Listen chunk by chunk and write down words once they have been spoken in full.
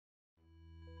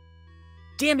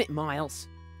Damn it, Miles.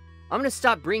 I'm gonna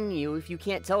stop bringing you if you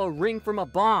can't tell a ring from a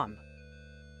bomb.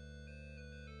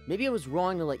 Maybe I was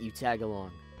wrong to let you tag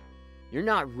along. You're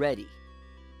not ready.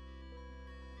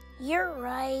 You're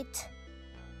right.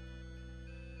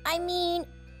 I mean,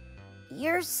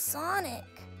 you're Sonic.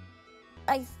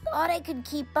 I thought I could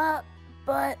keep up,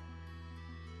 but...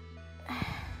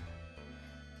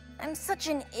 I'm such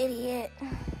an idiot.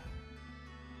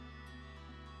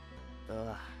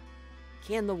 Ugh.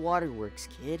 Can the waterworks,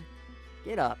 kid.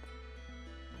 Get up.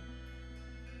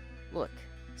 Look,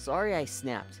 sorry I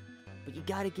snapped, but you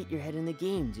gotta get your head in the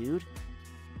game, dude.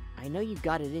 I know you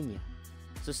got it in you,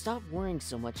 so stop worrying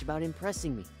so much about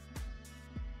impressing me.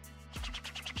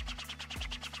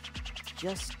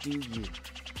 Just do you.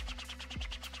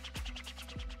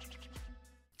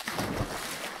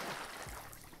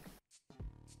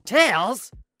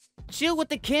 Tails? Chill with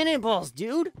the cannonballs,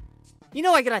 dude. You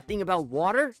know I got a thing about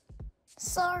water.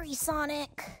 Sorry,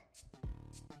 Sonic.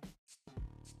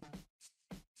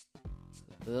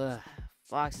 Ugh,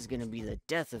 Fox is gonna be the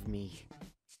death of me.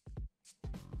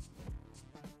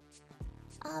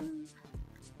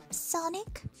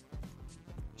 Sonic?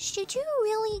 Should you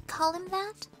really call him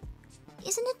that?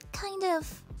 Isn't it kind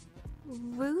of...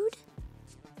 rude?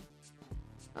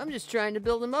 I'm just trying to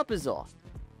build him up is all.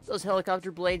 Those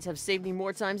helicopter blades have saved me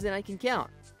more times than I can count.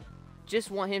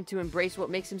 Just want him to embrace what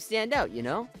makes him stand out, you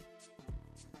know?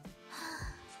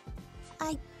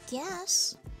 I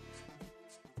guess.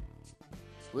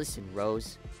 Listen,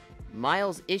 Rose.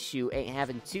 Miles' issue ain't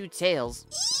having two tails.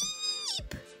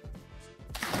 Eep!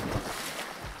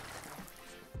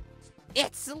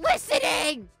 It's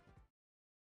listening!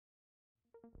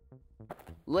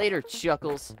 Later,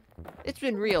 Chuckles. It's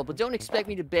been real, but don't expect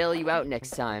me to bail you out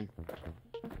next time.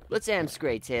 Let's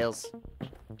amscray, Tails.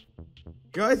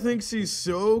 Guy thinks he's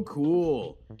so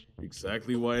cool.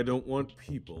 Exactly why I don't want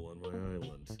people on my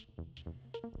island.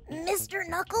 Mr.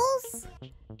 Knuckles?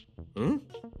 Huh?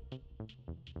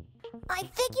 I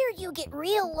figured you get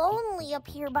real lonely up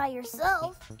here by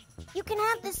yourself. You can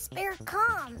have this spare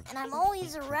comm, and I'm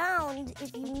always around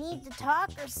if you need to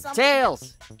talk or something.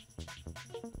 Tails!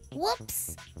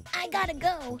 Whoops! I gotta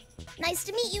go. Nice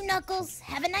to meet you, Knuckles.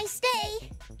 Have a nice day.